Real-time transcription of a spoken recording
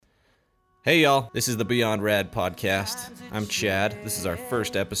Hey y'all, this is the Beyond Rad podcast. I'm Chad. This is our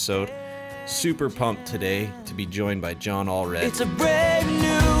first episode. Super pumped today to be joined by John Allred. It's a brand new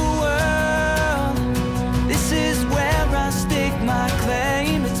world. This is where I stake my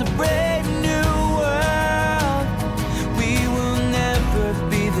claim. It's a brand new world. We will never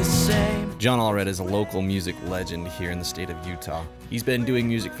be the same. John Allred is a local music legend here in the state of Utah. He's been doing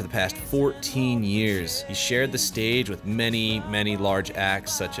music for the past 14 years. He shared the stage with many large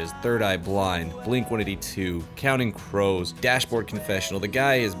acts such as Third Eye Blind, Blink-182, Counting Crows, Dashboard Confessional. The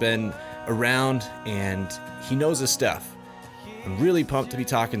guy has been around and he knows his stuff. I'm really pumped to be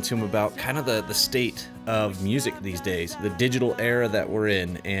talking to him about kind of the state of music these days, the digital era that we're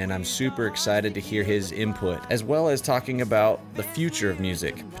in, and I'm super excited to hear his input, as well as talking about the future of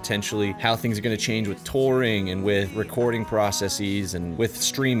music, potentially how things are going to change with touring and with recording processes and with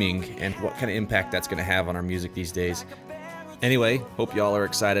streaming, and what kind of impact that's going to have on our music these days. Anyway, hope y'all are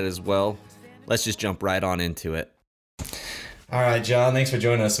excited as well. Let's just jump right on into it. All right, John, thanks for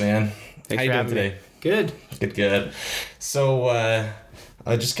joining us, man. Thanks How you doing today? Good. Good. So,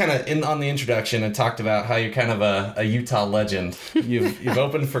 just kind of on the introduction, I talked about how you're kind of a Utah legend. You've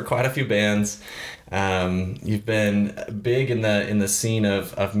opened for quite a few bands. You've been big in the scene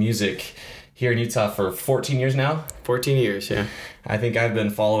of music here in Utah for 14 years now. 14 years, yeah. I think I've been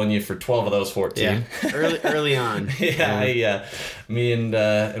following you for 12 of those 14. Yeah, early on. Yeah. Me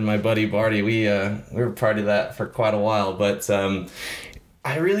and my buddy Barty, we were part of that for quite a while. But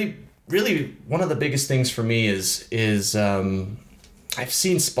I really one of the biggest things for me is I've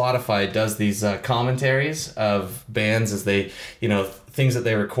seen Spotify does these commentaries of bands as they, things that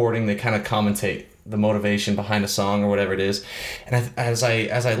they're recording, they kind of commentate the motivation behind a song or whatever it is. And as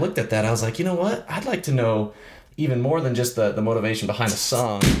I looked at that, I was like, you know what? I'd like to know even more than just the motivation behind a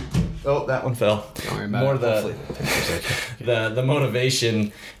song. Oh, that one fell. Don't worry about more it. the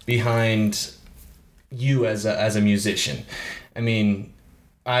motivation behind you as a musician. I mean,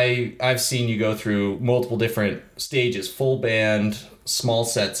 I've seen you go through multiple different stages, full band, small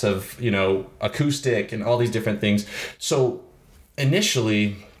sets of, acoustic and all these different things. So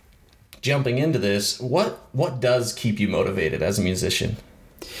initially jumping into this, what does keep you motivated as a musician?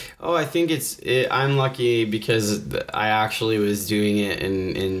 Oh, I think I'm lucky because I actually was doing it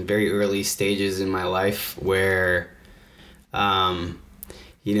in very early stages in my life where,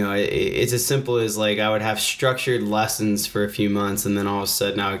 it's as simple as like I would have structured lessons for a few months and then all of a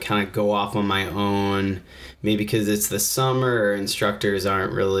sudden I would kind of go off on my own, maybe because it's the summer or instructors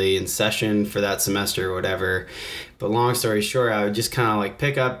aren't really in session for that semester or whatever. But long story short, I would just kind of like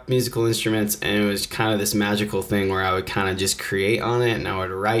pick up musical instruments and it was kind of this magical thing where I would kind of just create on it and I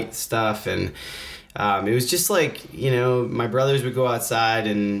would write stuff and it was just like, my brothers would go outside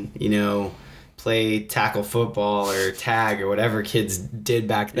and, play tackle football or tag or whatever kids did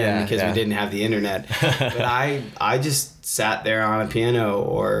back then because we didn't have the internet. But I just sat there on a piano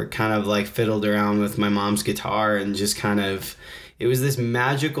or kind of like fiddled around with my mom's guitar and just kind of, it was this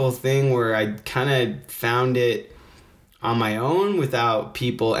magical thing where I kind of found it on my own without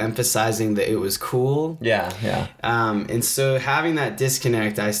people emphasizing that it was cool. Yeah. And so having that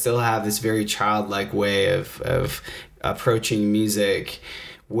disconnect, I still have this very childlike way of approaching music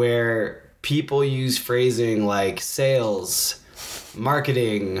where people use phrasing like sales,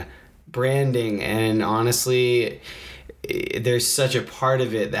 marketing, branding, and honestly, there's such a part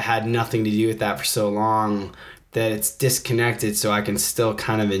of it that had nothing to do with that for so long that it's disconnected so I can still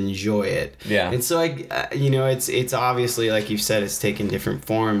kind of enjoy it. Yeah. And so it's obviously, like you've said, it's taken different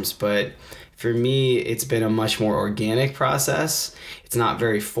forms, but for me, it's been a much more organic process. It's not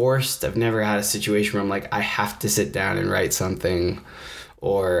very forced. I've never had a situation where I'm like, I have to sit down and write something.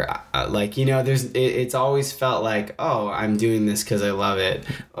 Or it's always felt like, oh, I'm doing this because I love it.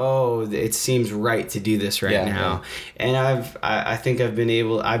 Oh, it seems right to do this now. Yeah. And I think I've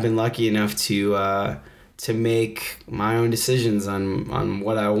been lucky enough to make my own decisions on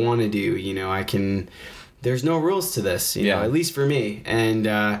what I want to do. There's no rules to this, at least for me. And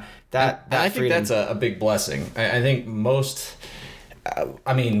I think freedom. That's a big blessing. I think most, a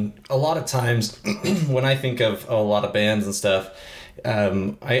lot of times when I think of a lot of bands and stuff,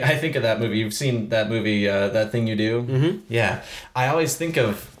 I think of that movie. You've seen that movie, That Thing You Do? Mm-hmm. Yeah. I always think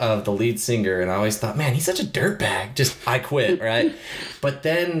of the lead singer, and I always thought, man, he's such a dirtbag. Just, I quit, right? But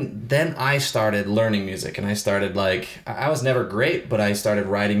then I started learning music, and I started, I was never great, but I started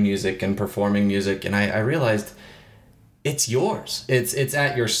writing music and performing music, and I realized it's yours. It's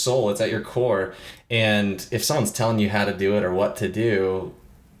at your soul. It's at your core. And if someone's telling you how to do it or what to do,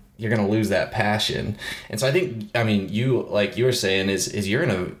 you're going to lose that passion. And so I think, you, like you were saying, is you're in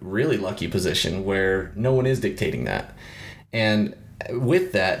a really lucky position where no one is dictating that. And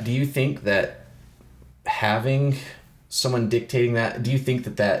with that, do you think that having someone dictating that, do you think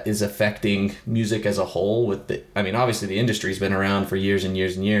that that is affecting music as a whole? Obviously the industry's been around for years and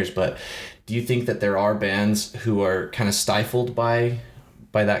years and years, but do you think that there are bands who are kind of stifled by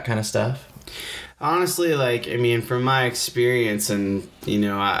that kind of stuff? Honestly, from my experience, and,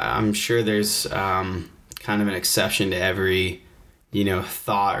 I'm sure there's kind of an exception to every,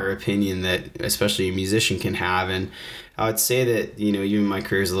 thought or opinion that especially a musician can have. And I would say that, even my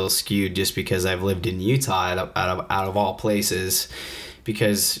career is a little skewed just because I've lived in Utah out of all places,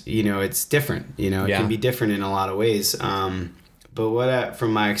 because, it's different, it can be different in a lot of ways. But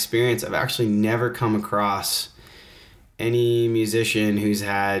from my experience, I've actually never come across any musician who's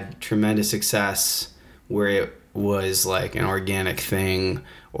had tremendous success where it was like an organic thing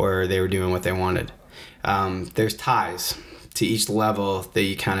or they were doing what they wanted. There's ties to each level that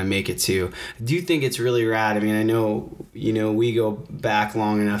you kind of make it to. I do think it's really rad. I know, we go back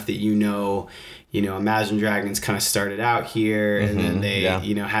long enough that Imagine Dragons kind of started out here, and then they,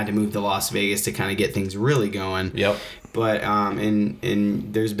 had to move to Las Vegas to kind of get things really going. Yep. But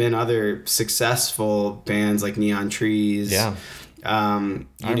and there's been other successful bands like Neon Trees. Yeah. I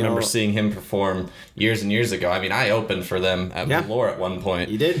remember seeing him perform years and years ago. I opened for them at Velour at one point.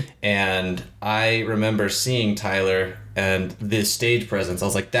 You did? And I remember seeing Tyler and this stage presence. I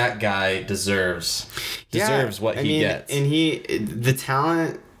was like, that guy deserves what he gets. And the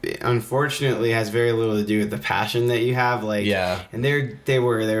talent, unfortunately, has very little to do with the passion that you have. And they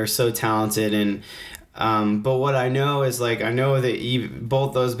were so talented. And but what I know is I know that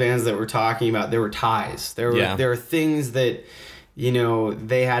both those bands that we're talking about, there were ties. There were things that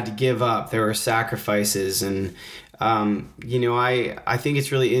they had to give up. There were sacrifices, and I think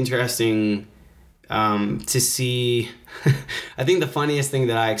it's really interesting to see. I think the funniest thing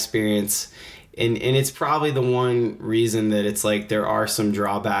that I experience, and it's probably the one reason that it's there are some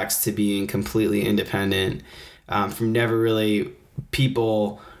drawbacks to being completely independent, from never really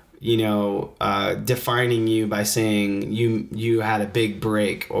people defining you by saying you had a big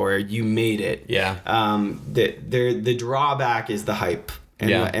break or you made it. Yeah. The drawback is the hype.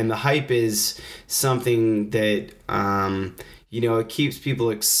 And the hype is something that it keeps people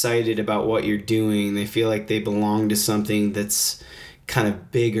excited about what you're doing. They feel like they belong to something that's kind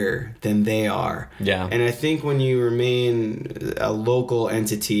of bigger than they are. Yeah. And I think when you remain a local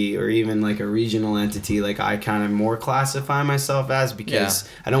entity or even a regional entity, I kind of more classify myself as, because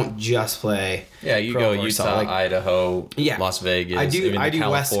I don't just play. Yeah, you go Utah, Idaho, Las Vegas. I do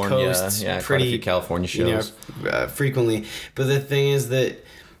West Coast, quite a pretty few California shows, frequently. But the thing is that,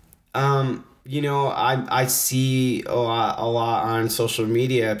 I see a lot on social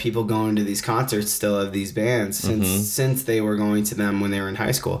media, people going to these concerts still of these bands since they were going to them when they were in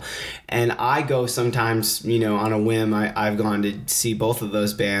high school. And I go sometimes, on a whim. I've gone to see both of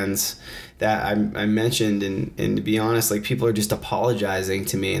those bands that I mentioned, and to be honest, people are just apologizing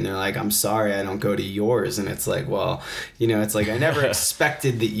to me, and they're like, I'm sorry I don't go to yours. And it's well, it's I never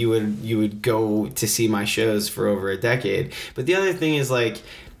expected that you would go to see my shows for over a decade. But the other thing is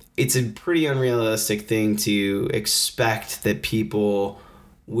it's a pretty unrealistic thing to expect that people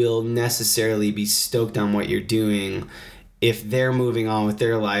will necessarily be stoked on what you're doing if they're moving on with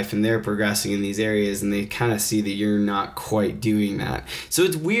their life and they're progressing in these areas and they kind of see that you're not quite doing that. So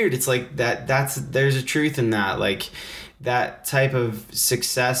it's weird. It's there's a truth in that. That type of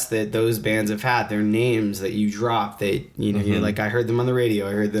success that those bands have had, their names that you drop, you're I heard them on the radio,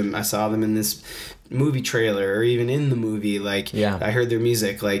 I saw them in this movie trailer, or even in the movie, I heard their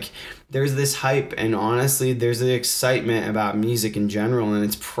music. There's this hype, and honestly, there's an excitement about music in general, and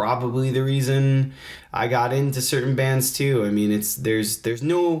it's probably the reason I got into certain bands too. There's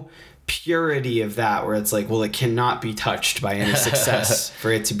no purity of that where it's it cannot be touched by any success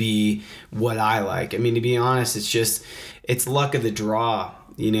for it to be what I like. To be honest, it's luck of the draw,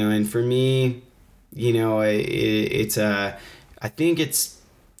 and for me, I think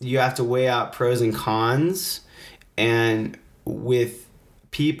you have to weigh out pros and cons, and with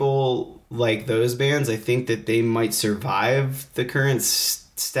people like those bands, I think that they might survive the current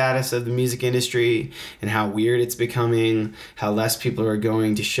status of the music industry and how weird it's becoming, how less people are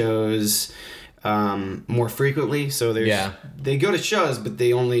going to shows more frequently. So they go to shows, but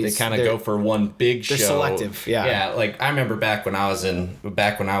they kind of go for one big show. They're selective. Yeah. I remember back when I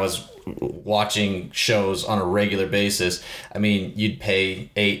was watching shows on a regular basis, you'd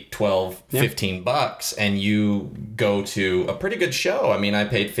pay $8, $12, $15 and you go to a pretty good show. I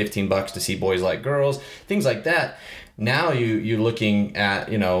paid $15 to see Boys Like Girls, things like that. Now you're looking at,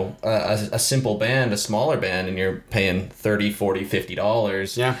 a simple band, a smaller band, and you're paying $30, $40,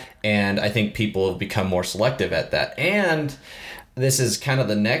 $50. Yeah. And I think people have become more selective at that. And this is kind of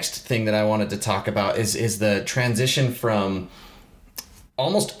the next thing that I wanted to talk about is the transition from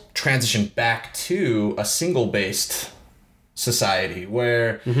almost transition back to a single-based society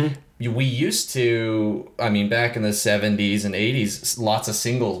where we used to, I mean, back in the 70s and 80s, lots of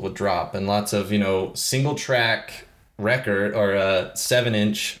singles would drop and lots of, single track record or a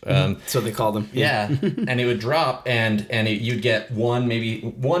 7-inch. That's what they call them. Yeah. And it would drop and you'd get maybe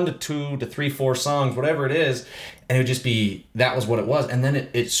 1 to 2 to 3, 4 songs, whatever it is. And it would just be, that was what it was. And then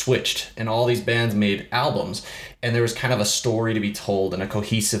it switched and all these bands made albums and there was kind of a story to be told and a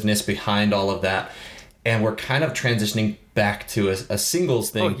cohesiveness behind all of that. And we're kind of transitioning back to a singles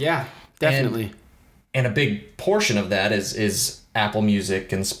thing. Oh, yeah, definitely. And a big portion of that is Apple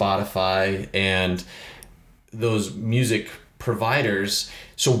Music and Spotify and those music providers.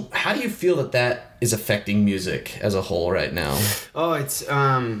 So how do you feel that is affecting music as a whole right now? Oh, it's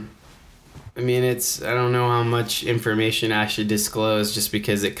I don't know how much information I should disclose just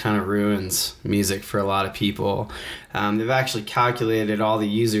because it kind of ruins music for a lot of people. They've actually calculated all the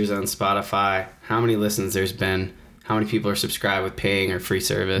users on Spotify, how many listens there's been, how many people are subscribed with paying or free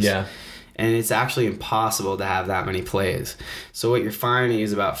service. Yeah. And it's actually impossible to have that many plays. So what you're finding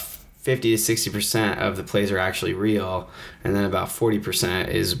is about 50 to 60% of the plays are actually real, and then about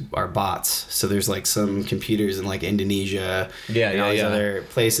 40% are bots. So there's like some computers in like Indonesia and all these other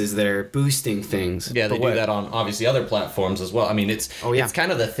places that are boosting things. Yeah, they do that on obviously other platforms as well. I mean, it's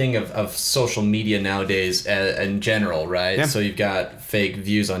kind of the thing of social media nowadays in general, right? Yeah. So you've got fake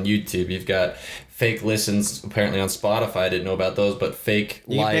views on YouTube, you've got fake listens apparently on Spotify. I didn't know about those, but fake likes.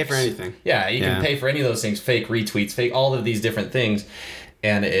 You can pay for anything. Yeah, you can pay for any of those things. Fake retweets, fake all of these different things.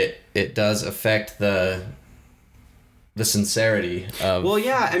 And it does affect the sincerity of... Well,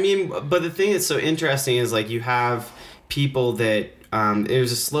 yeah, I mean, but the thing that's so interesting is, like, you have people that...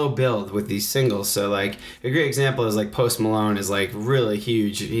 there's a slow build with these singles. So, like, a great example is, like, Post Malone is, like, really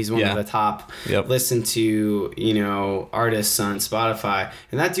huge. He's one of the top listened to, artists on Spotify.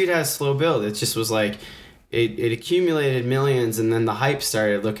 And that dude has a slow build. It just was, like... It accumulated millions, and then the hype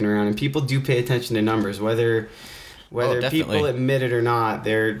started looking around. And people do pay attention to numbers, whether people admit it or not,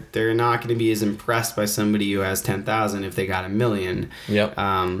 they're not going to be as impressed by somebody who has 10,000 if they got 1 million. Yep,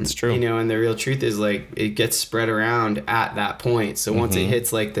 it's true. And the real truth is, like, it gets spread around at that point. So once it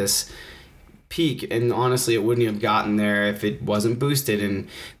hits like this peak, and honestly, it wouldn't have gotten there if it wasn't boosted. And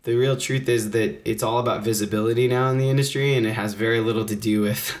the real truth is that it's all about visibility now in the industry, and it has very little to do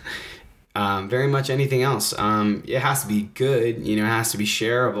with very much anything else. It has to be good, it has to be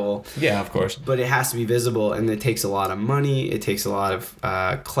shareable. Yeah, of course. But it has to be visible, and it takes a lot of money. It takes a lot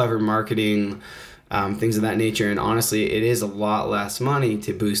of clever marketing, things of that nature. And honestly, it is a lot less money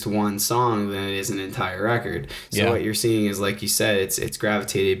to boost one song than it is an entire record. So what you're seeing is, like you said, it's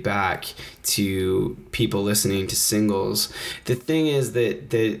gravitated back to people listening to singles. The thing is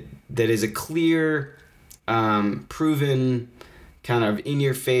that is a clear, proven, kind of in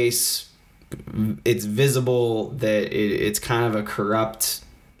your face, it's visible that it's kind of a corrupt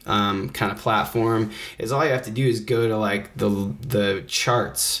kind of platform, is all you have to do is go to like the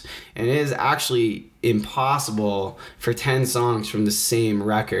charts, and it is actually impossible for 10 songs from the same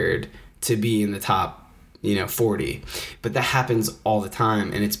record to be in the top 40, but that happens all the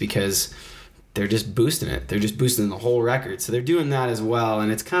time, and it's because they're just boosting it. They're just boosting the whole record, so they're doing that as well.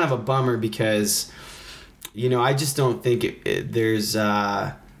 And it's kind of a bummer because I just don't think there's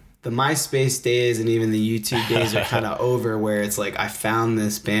the MySpace days and even the YouTube days are kind of over, where it's like I found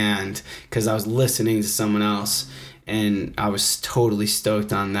this band because I was listening to someone else and I was totally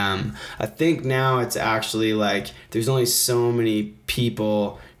stoked on them. I think now it's actually like there's only so many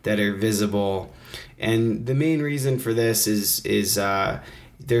people that are visible, and the main reason for this is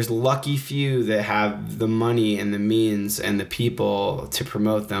there's lucky few that have the money and the means and the people to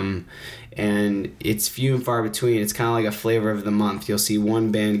promote them, and it's few and far between. It's kind of like a flavor of the month. You'll see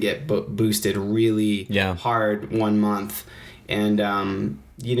one band get boosted really hard one month, and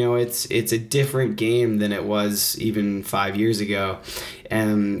it's a different game than it was even 5 years ago,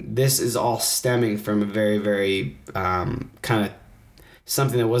 and this is all stemming from a very, very kind of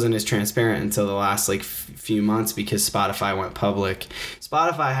something that wasn't as transparent until the last few months, because Spotify went public.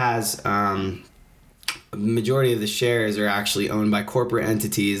 Spotify has the majority of the shares are actually owned by corporate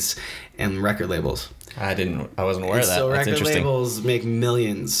entities and record labels. I wasn't aware of that. So That's record labels make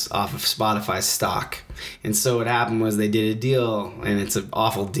millions off of Spotify's stock. And so what happened was they did a deal, and it's an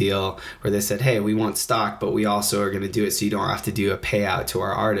awful deal, where they said, hey, we want stock, but we also are going to do it so you don't have to do a payout to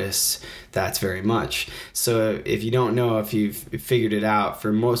our artists. That's very much. So if you don't know, if you've figured it out,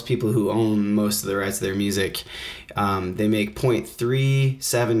 for most people who own most of the rights to their music, They make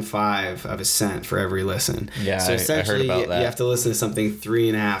 0.375 of a cent for every listen. Yeah, so essentially, I heard about that. You have to listen to something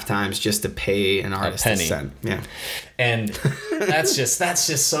 3.5 times just to pay an artist a cent. Yeah, and that's just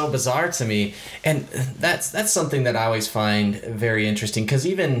so bizarre to me. And that's something that I always find very interesting, because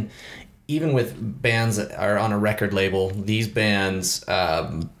even with bands that are on a record label, these bands.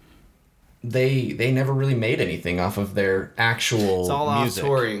 They never really made anything off of their actual it's all music. off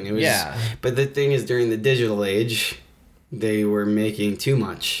touring. It was, yeah. But the thing is, during the digital age, they were making too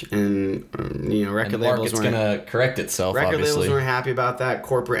much, and record And the labels market's gonna correct itself. Record obviously. labels weren't happy about that.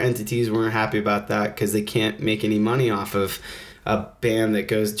 Corporate entities weren't happy about that because they can't make any money off of a band that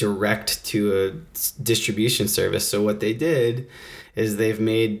goes direct to a distribution service. So what they did is they've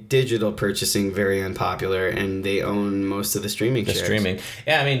made digital purchasing very unpopular, and they own most of the streaming shares. Streaming.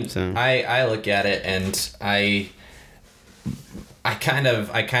 Yeah, I mean, so. I look at it, and I kind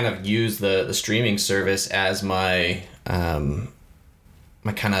of use the streaming service as my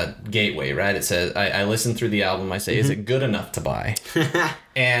my kind of gateway, right? It says I listen through the album. I say, is it good enough to buy?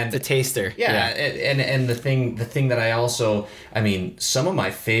 And the taster. Yeah. And the thing that I also, I mean, some of my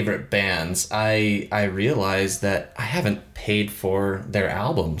favorite bands, I realize that I haven't paid for their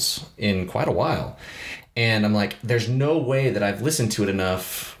albums in quite a while, and I'm like, there's no way that I've listened to it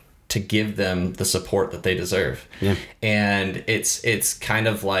enough to give them the support that they deserve. Yeah. And it's kind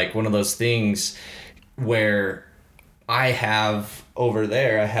of like one of those things where I have 400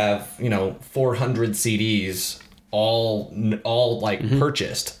 CDs all like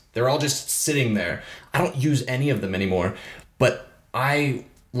purchased. They're all just sitting there. I don't use any of them anymore, but I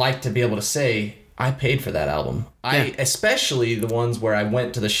like to be able to say I paid for that album. Yeah. Especially the ones where I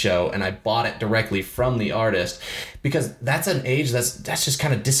went to the show and I bought it directly from the artist, because that's an age that's just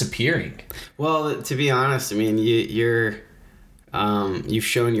kind of disappearing. Well, to be honest, I mean, you've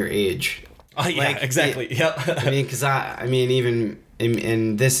shown your age. Oh, yeah, exactly. Yep. I mean, because even,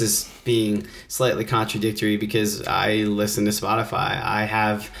 and this is being slightly contradictory because I listen to Spotify. I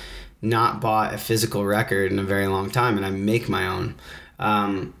have not bought a physical record in a very long time, and I make my own.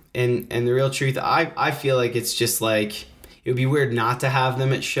 And the real truth, I feel like it's just like, it would be weird not to have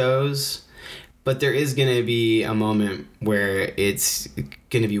them at shows, but there is going to be a moment where it's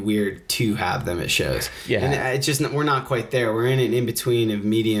going to be weird to have them at shows. Yeah. And it's just, we're not quite there. We're in an in-between of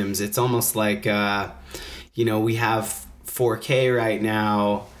mediums. It's almost like, we have 4K right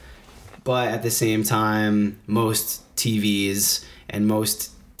now, but at the same time, most TVs and most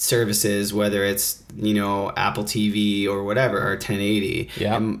services, whether it's Apple TV or whatever, are 1080.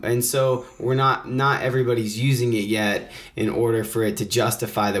 Yeah. And so we're not everybody's using it yet in order for it to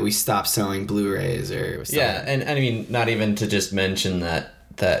justify that we stop selling Blu-rays or something. Yeah, and I mean, not even to just mention that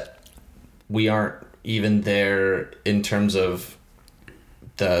we aren't even there in terms of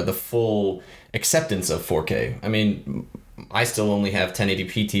the full acceptance of 4K. I mean, I still only have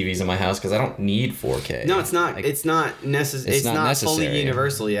 1080p TVs in my house because I don't need 4K. No, it's not. It's not necessary. It's not fully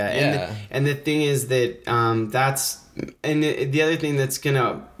universal yet. Yeah. And the thing is that that's, and the other thing that's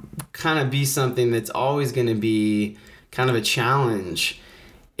gonna kind of be something that's always gonna be kind of a challenge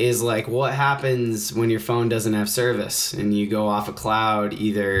is like, what happens when your phone doesn't have service and you go off a cloud,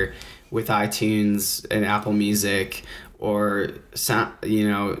 either with iTunes and Apple Music, or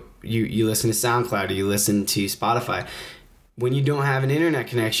you listen to SoundCloud, or you listen to Spotify. When you don't have an internet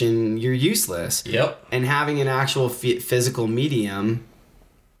connection, you're useless. Yep. And having an actual physical medium,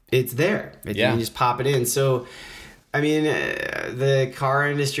 it's there. You can just pop it in. So, I mean, the car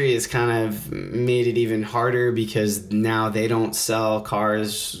industry has kind of made it even harder because now they don't sell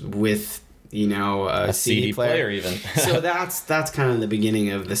cars with, a CD player even. So that's kind of the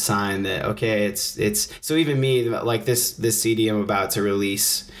beginning of the sign that, okay, it's so even me, like this CD I'm about to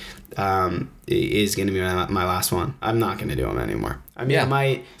release is going to be my last one. I'm not going to do them anymore. I mean, I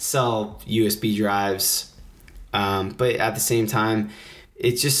might sell USB drives, but at the same time,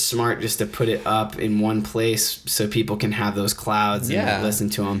 it's just smart just to put it up in one place so people can have those clouds and listen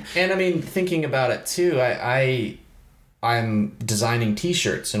to them. And I mean, thinking about it too, I'm designing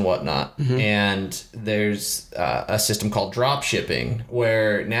T-shirts and whatnot, and there's a system called drop shipping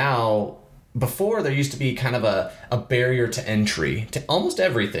where now, before there used to be kind of a barrier to entry to almost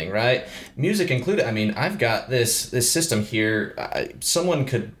everything, right? Music included. I mean, I've got this system here. Someone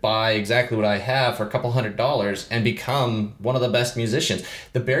could buy exactly what I have for a couple $100 and become one of the best musicians.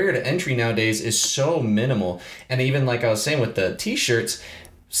 The barrier to entry nowadays is so minimal. And even like I was saying with the T-shirts,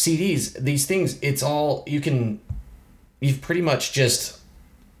 CDs, these things, it's all, you've pretty much just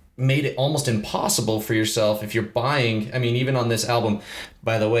made it almost impossible for yourself if you're buying. I mean, even on this album,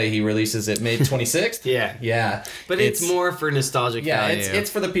 by the way, he releases it May 26th. Yeah. But it's more for nostalgic value.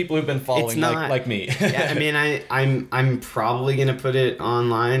 It's for the people who've been following, like me. Yeah, I mean, I'm probably gonna put it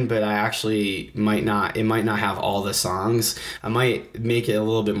online, but I actually might not. It might not have all the songs. I might make it a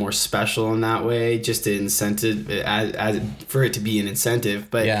little bit more special in that way, just to incentive, as for it to be an incentive.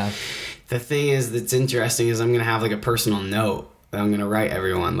 But the thing is that's interesting is I'm gonna have like a personal note that I'm gonna write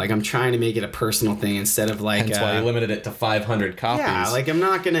everyone. Like, I'm trying to make it a personal thing instead of like. That's why you limited it to 500 copies. Yeah, like I'm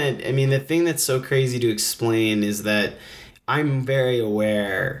not gonna. I mean, the thing that's so crazy to explain is that I'm very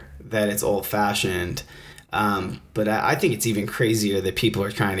aware that it's old fashioned, but I think it's even crazier that people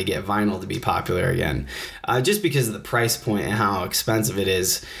are trying to get vinyl to be popular again, just because of the price point and how expensive it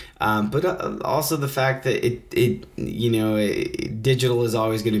is. But also the fact that digital is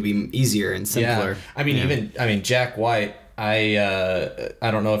always going to be easier and simpler. Yeah. I mean, Jack White. I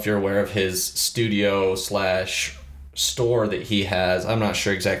don't know if you're aware of his studio / store that he has. I'm not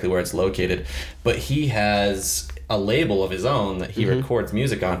sure exactly where it's located, but he has a label of his own that he records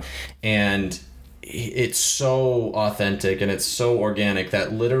music on, and it's so authentic and it's so organic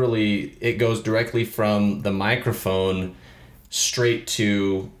that literally it goes directly from the microphone straight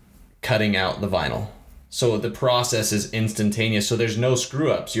to cutting out the vinyl. So the process is instantaneous. So there's no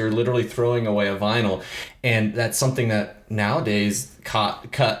screw ups. You're literally throwing away a vinyl. And that's something that nowadays,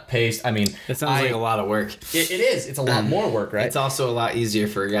 cut, paste. I mean, it sounds like a lot of work. It is. It's a lot more work, right? It's also a lot easier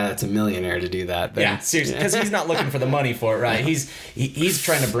for a guy that's a millionaire to do that. Yeah, seriously. Because he's not looking for the money for it, right? He's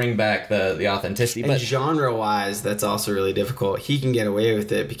trying to bring back the authenticity. But genre wise, that's also really difficult. He can get away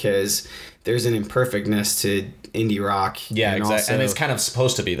with it because there's an imperfectness to indie rock. Yeah, exactly. And it's kind of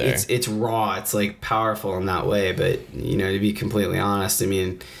supposed to be there. It's raw. It's like powerful in that way. But to be completely honest, I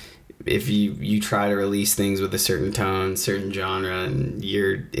mean, if you try to release things with a certain tone, certain genre, and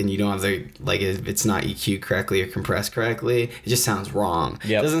you don't have the, like, if it's not EQ correctly or compressed correctly, it just sounds wrong.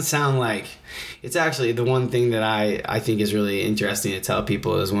 It doesn't sound like. It's actually the one thing that I think is really interesting to tell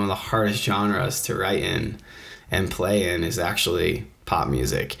people is one of the hardest genres to write in and play in is actually pop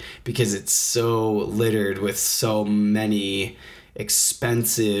music, because it's so littered with so many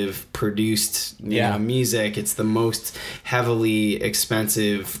expensive produced music. It's the most heavily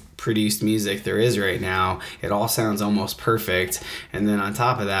expensive produced music there is right now. It all sounds almost perfect, and then on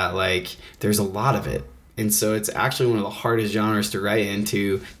top of that, like, there's a lot of it. And so it's actually one of the hardest genres to write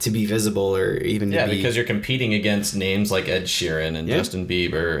into, to be visible, or even to be... because you're competing against names like Ed Sheeran and Justin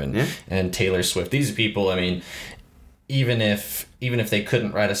Bieber and Taylor Swift. These people, I mean, even if they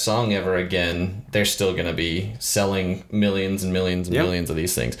couldn't write a song ever again, they're still going to be selling millions and millions and millions of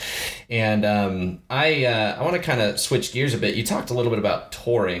these things. And I want to kind of switch gears a bit. You talked a little bit about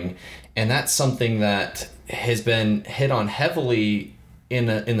touring, and that's something that has been hit on heavily in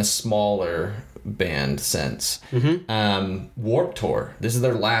the smaller band sense. Warped Tour. This is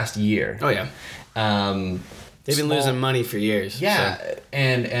their last year. Oh yeah. They've been losing money for years. Yeah, so.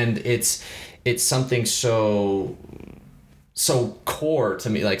 and it's something so core to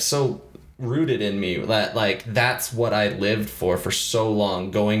me, like so rooted in me, that like that's what I lived for so long,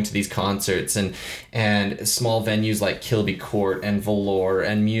 going to these concerts and small venues like Kilby Court and Velour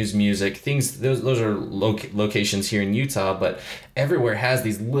and Muse Music, things, those are locations here in Utah, but everywhere has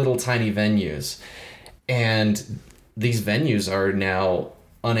these little tiny venues, and these venues are now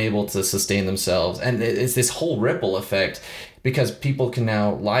unable to sustain themselves, and it's this whole ripple effect because people can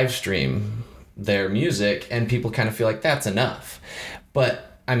now live stream their music and people kind of feel like that's enough.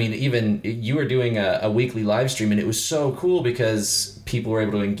 But I mean, even you were doing a weekly live stream, and it was so cool because people were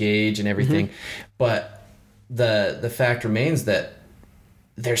able to engage and everything. But the fact remains that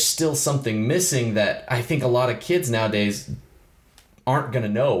there's still something missing that I think a lot of kids nowadays aren't going to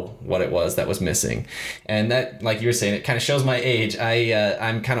know what it was that was missing. And that, like you were saying, it kind of shows my age.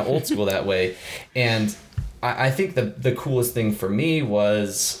 I'm kind of old school that way. And I think the coolest thing for me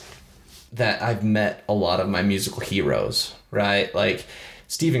was that I've met a lot of my musical heroes, right? Like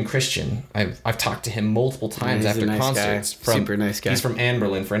Stephen Christian, I've talked to him multiple times after concerts. Super nice guy. He's from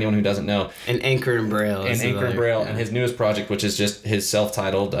Anberlin, for anyone who doesn't know. And Anchor and Braille. And his newest project, which is just his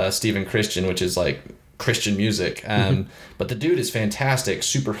self-titled Stephen Christian, which is like Christian music. But the dude is fantastic,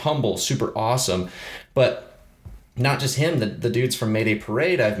 super humble, super awesome. But not just him, the dudes from Mayday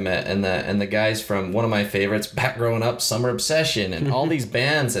Parade I've met, and the guys from one of my favorites, back growing up, Summer Obsession, and all these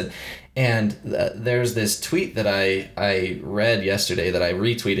bands, and there's this tweet that I read yesterday that I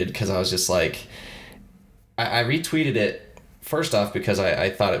retweeted because I was just like, I retweeted it first off because I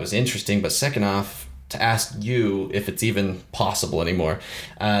thought it was interesting, but second off, to ask you if it's even possible anymore.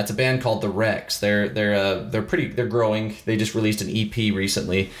 It's a band called The Rex. They're growing. They just released an EP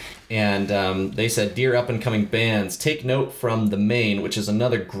recently, and they said, "Dear up and coming bands, take note from The Main," which is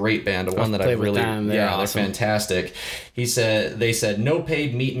another great band, one that I've really They're awesome. They're fantastic. They said no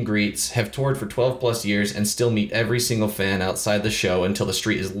paid meet and greets, have toured for 12 plus years, and still meet every single fan outside the show until the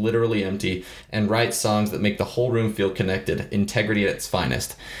street is literally empty, and write songs that make the whole room feel connected. Integrity at its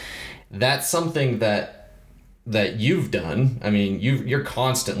finest. That's something that you've done. I mean, you're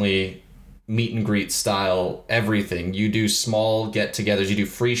constantly meet and greet style everything. You do small get-togethers. You do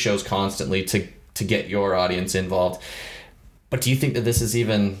free shows constantly to get your audience involved. But do you think that this is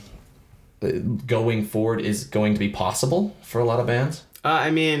even going forward is going to be possible for a lot of bands?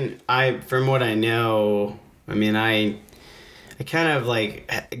 From what I know, I kind of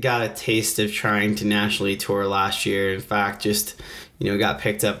like got a taste of trying to nationally tour last year. In fact, just got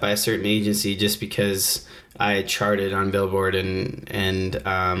picked up by a certain agency just because I had charted on Billboard and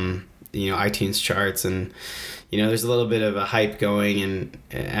iTunes charts, and there's a little bit of a hype going, and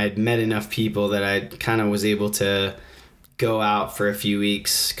I'd met enough people that I kind of was able to go out for a few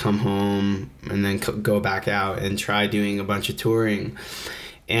weeks, come home, and then go back out and try doing a bunch of touring.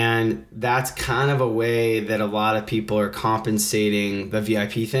 And that's kind of a way that a lot of people are compensating. The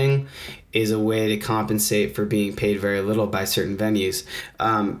VIP thing is a way to compensate for being paid very little by certain venues.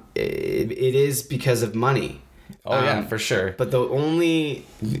 It is because of money. Oh yeah, for sure. But the only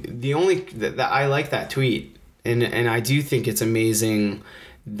that I like that tweet, and I do think it's amazing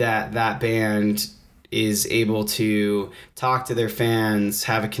that band is able to talk to their fans,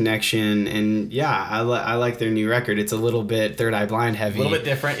 have a connection, and I like their new record. It's a little bit Third Eye Blind heavy. A little bit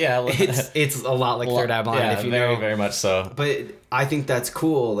different, yeah. It's a lot like Third Eye Blind, yeah, if you very, know. very much so. But I think that's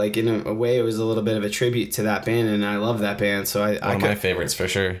cool. Like, in a way, it was a little bit of a tribute to that band, and I love that band. So one of my favorites for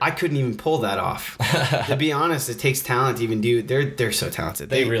sure. I couldn't even pull that off. To be honest, it takes talent to even do. They're so talented.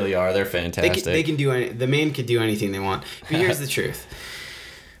 They really are. They're fantastic. They can do The Main could do anything they want. But here's the truth.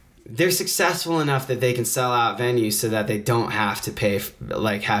 They're successful enough that they can sell out venues so that they don't have to pay,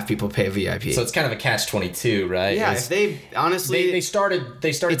 have people pay VIP. So it's kind of a catch-22, right? Yeah, if they honestly they started.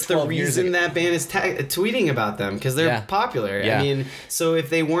 It's 12 years ago. the reason that band is tweeting about them, because they're popular. Yeah. I mean, so if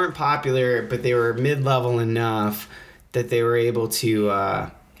they weren't popular but they were mid-level enough that they were able to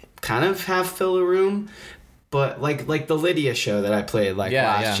kind of fill a room. But like the Lydia show that I played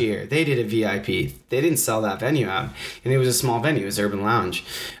last year, they did a VIP. They didn't sell that venue out, and it was a small venue. It was Urban Lounge.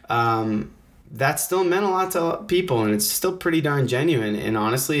 That still meant a lot to people, and it's still pretty darn genuine. And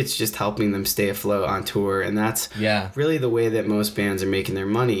honestly, it's just helping them stay afloat on tour, and that's really the way that most bands are making their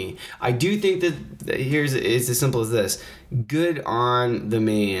money. I do think that it's as simple as this. Good on The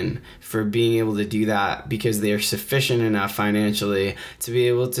Main for being able to do that, because they're sufficient enough financially to be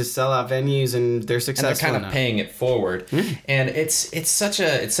able to sell out venues, and they're successful. And they're kind of paying it forward. And it's such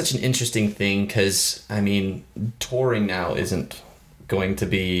an interesting thing, because I mean, touring now isn't going to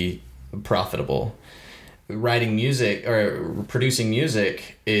be profitable. Writing music or producing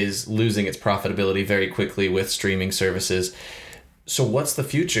music is losing its profitability very quickly with streaming services. So what's the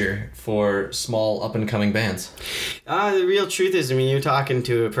future for small up-and-coming bands? The real truth is, you're talking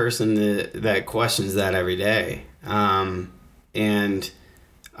to a person that questions that every day. And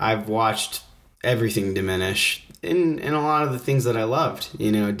I've watched everything diminish in a lot of the things that I loved.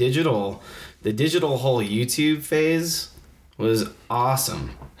 The digital whole YouTube phase was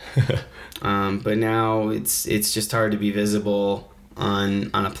awesome. But now it's just hard to be visible on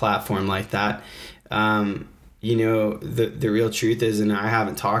a platform like that. The real truth is, and I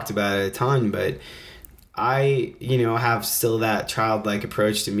haven't talked about it a ton, but I, have still that childlike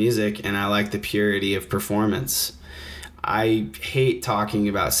approach to music, and I like the purity of performance. I hate talking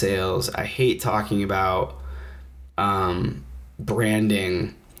about sales. I hate talking about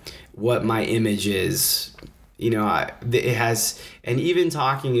branding, what my image is. It has, and even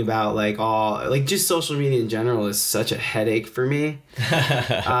talking about just social media in general is such a headache for me.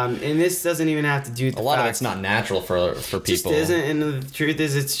 And this doesn't even have to do with a lot of it's not natural for people. It just isn't, and the truth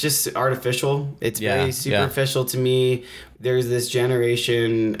is, it's just artificial. It's very superficial to me. There's this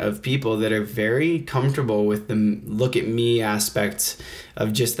generation of people that are very comfortable with the look at me aspect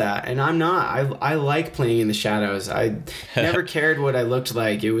of just that, and I'm not. I like playing in the shadows. I never cared what I looked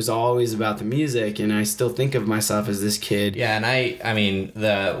like. It was always about the music, and I still think of myself as this kid. Yeah, and I mean,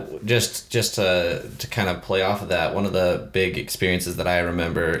 just to kind of play off of that, one of the big experiences that I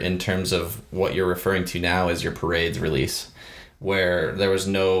remember in terms of what you're referring to now is your Parades release, where there was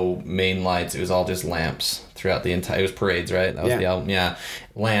no main lights. It was all just lamps throughout the entire. It was Parades, right? That was the album. Yeah,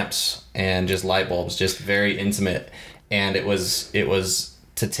 lamps and just light bulbs, just very intimate. And it was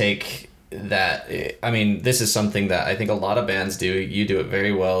to take that, I mean, this is something that I think a lot of bands do. You do it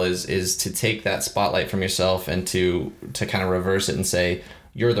very well, is to take that spotlight from yourself and to kind of reverse it and say,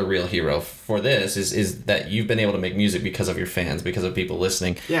 you're the real hero for this is that you've been able to make music because of your fans, because of people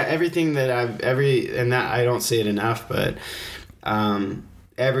listening. Yeah, everything that and that I don't say it enough, but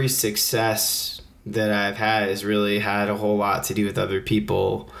every success that I've had has really had a whole lot to do with other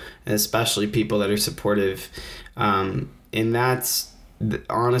people, and especially people that are supportive. And that's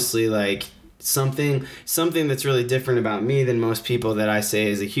honestly like something that's really different about me than most people that I say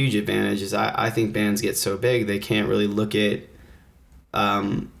is a huge advantage is I think bands get so big they can't really look at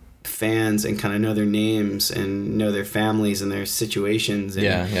fans and kind of know their names and know their families and their situations, and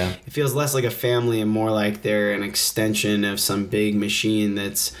it feels less like a family and more like they're an extension of some big machine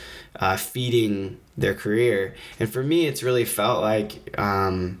that's feeding their career. And for me it's really felt like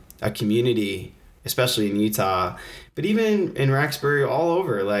a community, especially in Utah, but even in Rexbury, all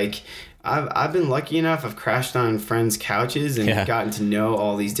over. Like I've been lucky enough, I've crashed on friends' couches and gotten to know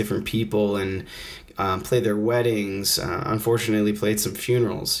all these different people and played their weddings, unfortunately played some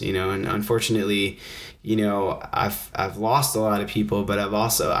funerals, and unfortunately, I've lost a lot of people, but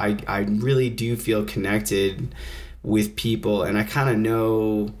I really do feel connected with people, and I kind of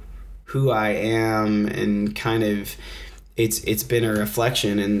know who I am, and kind of it's been a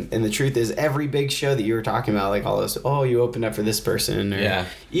reflection, and the truth is every big show that you were talking about, like all those, you opened up for this person, or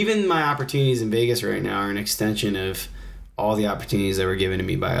even my opportunities in Vegas right now are an extension of all the opportunities that were given to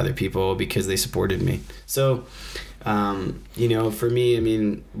me by other people because they supported me. So, for me, I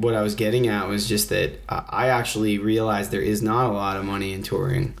mean, what I was getting at was just that I actually realized there is not a lot of money in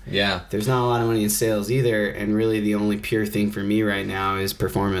touring. Yeah. There's not a lot of money in sales either. And really the only pure thing for me right now is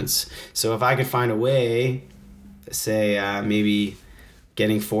performance. So if I could find a way, say, maybe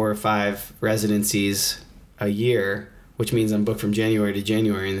getting 4 or 5 residencies a year, which means I'm booked from January to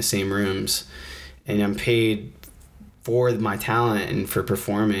January in the same rooms, and I'm paid for my talent and for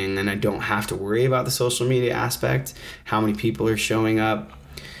performing, and I don't have to worry about the social media aspect, how many people are showing up.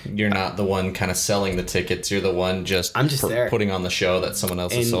 You're not the one kind of selling the tickets. You're the one I'm just there putting on the show that someone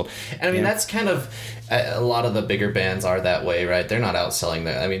else has sold. And I mean, that's kind of a lot of the bigger bands are that way, right? They're not outselling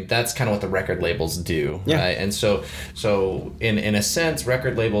that. I mean, that's kind of what the record labels do, right? And so in a sense,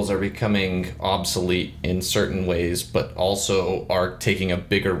 record labels are becoming obsolete in certain ways, but also are taking a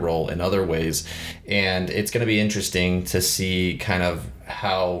bigger role in other ways. And it's going to be interesting to see kind of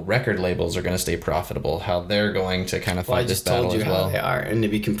how record labels are going to stay profitable, how they're going to kind of fight this battle as well. How they are, and to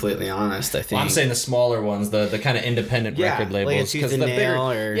be completely honest, I think I'm saying the smaller ones, the kind of independent record labels, because the bigger,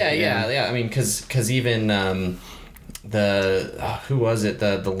 I mean, because even who was it,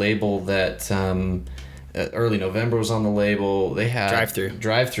 the label that Early November was on the label. They had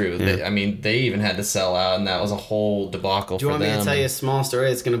Drive-Thru. Yeah. They even had to sell out, and that was a whole debacle for them. Do you want me to tell you a small story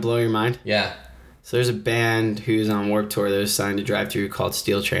that's going to blow your mind? Yeah. So there's a band who's on Warped Tour that was signed to Drive-Thru called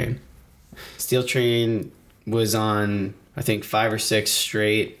Steel Train. Steel Train was on, I think, 5 or 6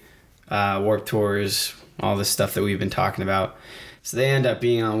 straight Warped Tours, all this stuff that we've been talking about. So they end up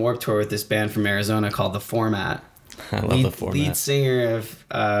being on Warped Tour with this band from Arizona called The Format. I love The Format. Lead singer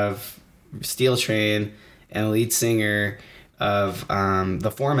of Steel Train and lead singer of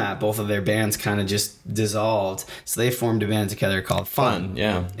The Format, both of their bands kind of just dissolved, so they formed a band together called Fun.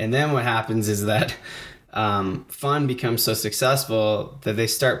 And then what happens is that Fun becomes so successful that they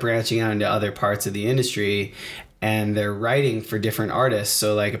start branching out into other parts of the industry, and they're writing for different artists.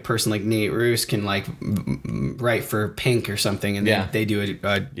 So like a person like Nate Roos can like write for Pink or something, and they do a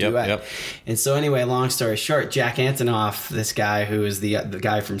duet. Yep. And so anyway, long story short, Jack Antonoff, this guy who is the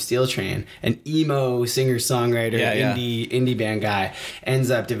guy from Steel Train, an emo singer-songwriter, indie band guy,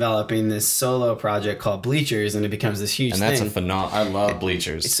 ends up developing this solo project called Bleachers, and it becomes this huge thing. And that's a phenomenal. I love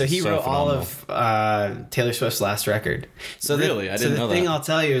Bleachers. So he wrote phenomenal. All of Taylor Swift's last record. So really? I didn't know that. So the thing I'll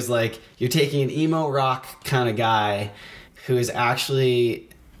tell you is like, you're taking an emo rock kind of guy who is actually,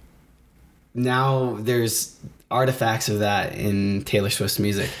 now there's artifacts of that in Taylor Swift's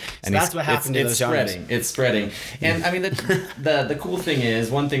music. So and that's what happened to those genres. It's spreading. And I mean, the cool thing is,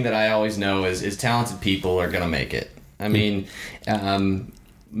 one thing that I always know is talented people are going to make it. I mean,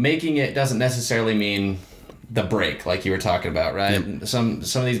 making it doesn't necessarily mean the break, like you were talking about, right? Yep. Some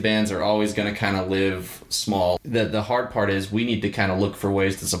of these bands are always going to kind of live small. The hard part is we need to kind of look for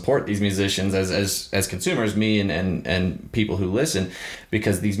ways to support these musicians as consumers, me and people who listen,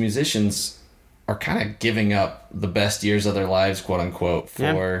 because these musicians are kind of giving up the best years of their lives, quote unquote,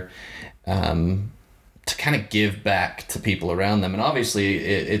 for to kind of give back to people around them. And obviously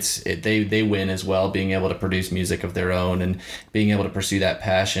they win as well, being able to produce music of their own and being able to pursue that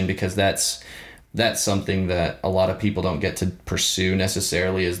passion, because that's that's something that a lot of people don't get to pursue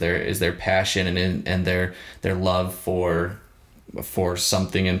necessarily, is their passion and their love for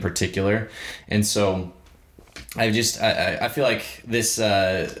something in particular. And so I feel like this,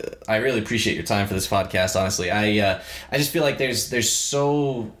 I really appreciate your time for this podcast, honestly. I just feel like there's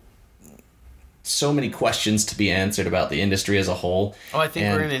so many questions to be answered about the industry as a whole. Oh, I think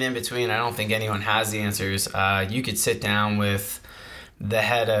we're in an in-between. I don't think anyone has the answers. You could sit down with the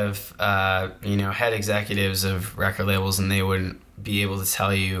head of, head executives of record labels, and they wouldn't be able to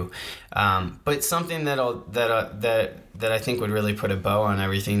tell you. But something that I think would really put a bow on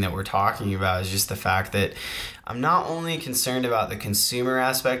everything that we're talking about is just the fact that I'm not only concerned about the consumer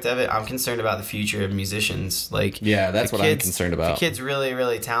aspect of it, I'm concerned about the future of musicians. Like, yeah, that's what I'm concerned about. The kid's really,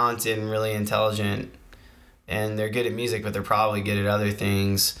 really talented and really intelligent, and they're good at music, but they're probably good at other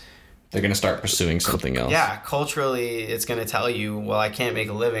things. They're going to start pursuing something else. Yeah, culturally, it's going to tell you, well, I can't make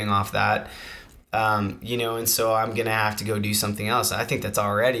a living off that. And so I'm going to have to go do something else. I think that's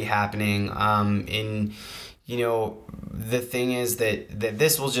already happening. The thing is that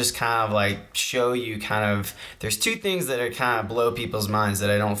this will just kind of like show you there's two things that are kind of blow people's minds that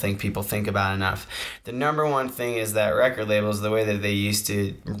I don't think people think about enough. The number one thing is that record labels, the way that they used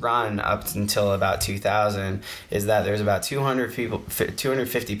to run up until about 2000, is that there's about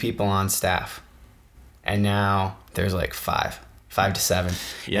 250 people on staff. And now there's like 5 to 7.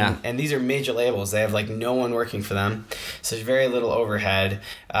 Yeah. And these are major labels. They have like no one working for them. So there's very little overhead.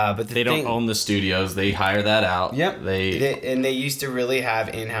 But they don't own the studios. They hire that out. Yep. They used to really have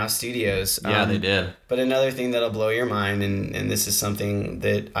in-house studios. Yeah, they did. But another thing that'll blow your mind, and this is something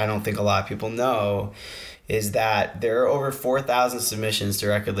that I don't think a lot of people know, is that there are over 4,000 submissions to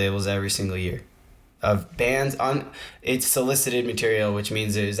record labels every single year of bands on it's solicited material, which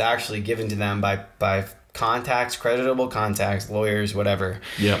means it is actually given to them by contacts, creditable contacts, lawyers, whatever.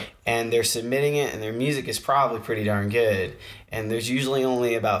 Yeah. And they're submitting it, and their music is probably pretty darn good. And there's usually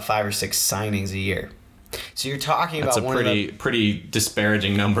only about 5 or 6 signings a year. So you're talking about pretty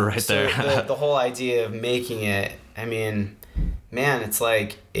disparaging number right there. the whole idea of making it, I mean, man, it's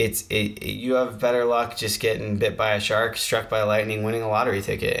like you have better luck just getting bit by a shark, struck by lightning, winning a lottery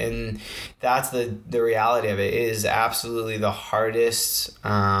ticket. And that's the reality of it. It is absolutely the hardest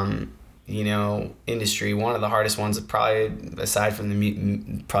industry, one of the hardest ones, probably aside from the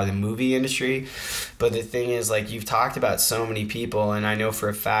movie industry. But the thing is, like, you've talked about so many people, and I know for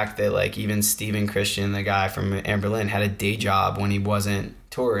a fact that like even Steven Christian, the guy from Anberlin, had a day job when he wasn't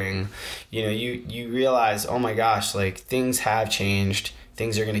touring. You realize, oh my gosh, like things have changed,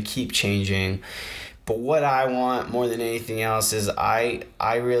 things are going to keep changing. But what I want more than anything else is I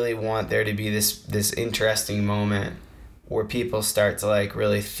really want there to be this interesting moment where people start to like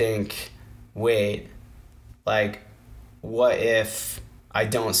really think, wait, like, what if I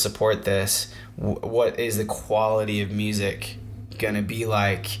don't support this? What is the quality of music gonna be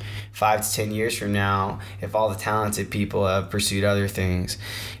like 5 to 10 years from now if all the talented people have pursued other things?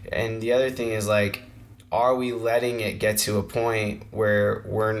 And the other thing is, like, are we letting it get to a point where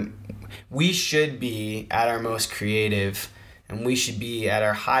we should be at our most creative and we should be at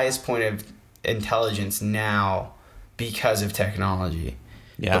our highest point of intelligence now because of technology?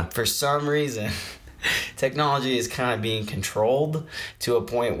 Yeah. But for some reason, technology is kind of being controlled to a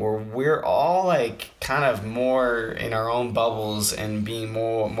point where we're all like kind of more in our own bubbles and being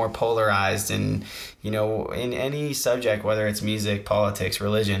more polarized. And, in any subject, whether it's music, politics,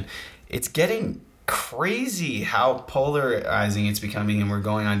 religion, it's getting crazy how polarizing it's becoming, and we're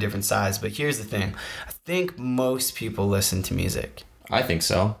going on different sides. But here's the thing. I think most people listen to music. I think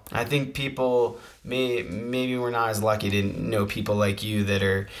so. I think people maybe we're not as lucky to know people like you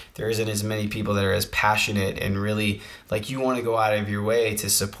there isn't as many people that are as passionate and really like you want to go out of your way to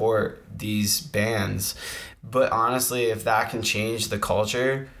support these bands. But honestly, if that can change the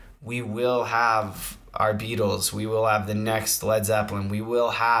culture, we will have our Beatles, we will have the next Led Zeppelin, we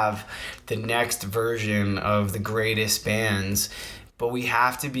will have the next version of the greatest bands. But we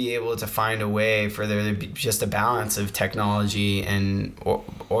have to be able to find a way for there to be just a balance of technology and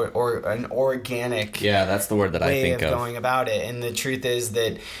or an organic that's the word that way I think of going about it. And the truth is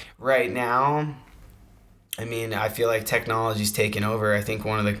that right now, I mean, I feel like technology's taken over. I think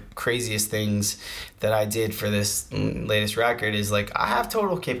one of the craziest things that I did for this latest record is like I have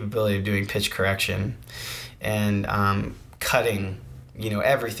total capability of doing pitch correction and cutting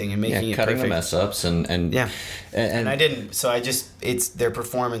everything and making it cutting perfect. the mess ups and I didn't. So it's their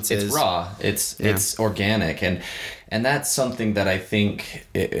performances. It's raw. It's organic, and that's something that I think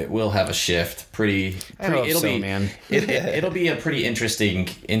it will have a shift. It'll be a pretty interesting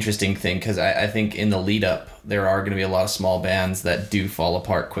thing, because I think in the lead up there are going to be a lot of small bands that do fall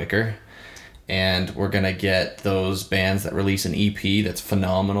apart quicker. and we're gonna get those bands that release an EP that's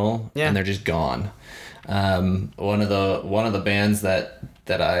phenomenal, Yeah. and they're just gone. One of the bands that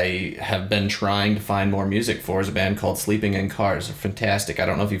I have been trying to find more music for is a band called Sleeping in Cars. They're fantastic. I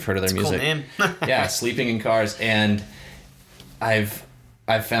don't know if you've heard of their Cool music. name. Yeah, Sleeping in Cars, and I've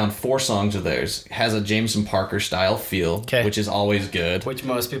found 4 songs of theirs. It has a Jameson Parker style feel, 'Kay. which is always good. Which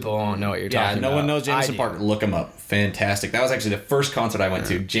most people won't know what you're Yeah, talking about. no one knows I Jameson do. Parker. Look him up. Fantastic. That was actually the first concert I went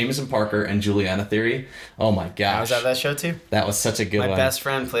to. Jameson Parker and Juliana Theory. Oh my gosh. I was at that show too. That was such a good My one. best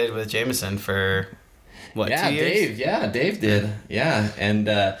friend played with Jameson for, what, Yeah, 2 years? Dave. Yeah, Dave did. Yeah, and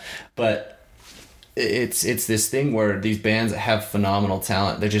but it's this thing where these bands that have phenomenal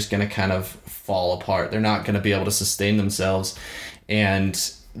talent, they're just gonna kind of fall apart. They're not gonna be able to sustain themselves, and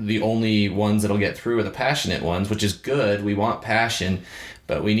the only ones that'll get through are the passionate ones, which is good. We want passion,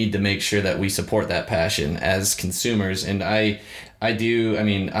 but we need to make sure that we support that passion as consumers. And I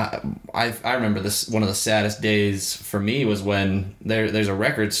remember this. One of the saddest days for me was when there's a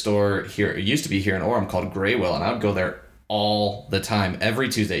record store here. It used to be here in Orem called Graywell, and I would go there all the time, every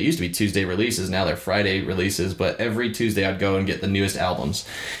Tuesday. It used to be Tuesday releases, now they're Friday releases, but every Tuesday I'd go and get the newest albums.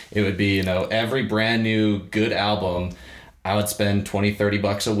 It would be, every brand new good album, I would spend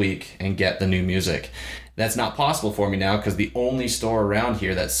 $20-$30 a week and get the new music. That's not possible for me now because the only store around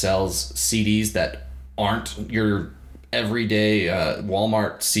here that sells CDs that aren't your everyday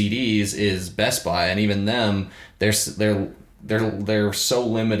Walmart CDs is Best Buy, and even them, they're so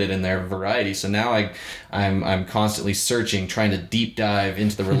limited in their variety. So now I'm constantly searching, trying to deep dive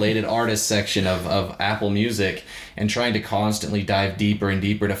into the related artists section of Apple Music, and trying to constantly dive deeper and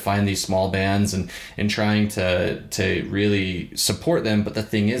deeper to find these small bands and trying to really support them. But the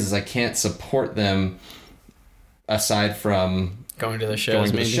thing is I can't support them aside from Going to the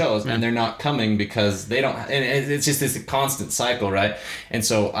shows, yeah. And they're not coming because they don't, and it's just this constant cycle, right? And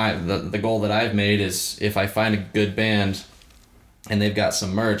so the goal that I've made is, if I find a good band and they've got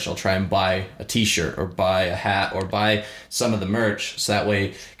some merch, I'll try and buy a t-shirt or buy a hat or buy some of the merch, so that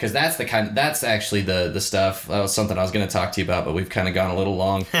way, because that's actually the stuff. That was something I was going to talk to you about, but we've kind of gone a little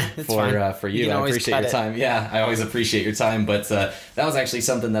long for you. can I always appreciate cut your it. time. Yeah, I always appreciate your time, but that was actually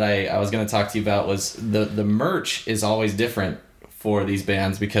something that I was going to talk to you about. Was the merch is always different for these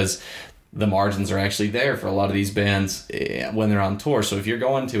bands because the margins are actually there for a lot of these bands when they're on tour. So if you're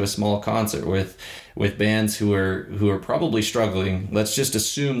going to a small concert with bands who are probably struggling, let's just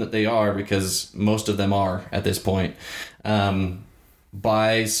assume that they are, because most of them are at this point.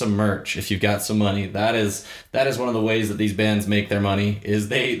 Buy some merch if you've got some money. That is one of the ways that these bands make their money, is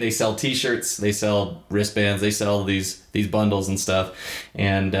they sell t-shirts, they sell wristbands, they sell these bundles and stuff.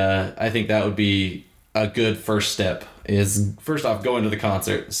 And I think that would be a good first step, is first off going to the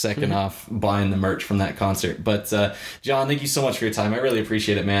concert, second off buying the merch from that concert. But John, thank you so much for your time. I really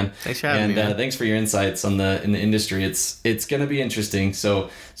appreciate it, man. Thanks for having me, man. Thanks for your insights in the industry. It's gonna be interesting. So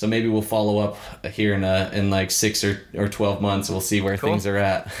maybe we'll follow up here in like 6 or 12 months. We'll see where Cool. things are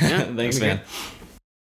at. Yeah, Thanks, that'd be man. good.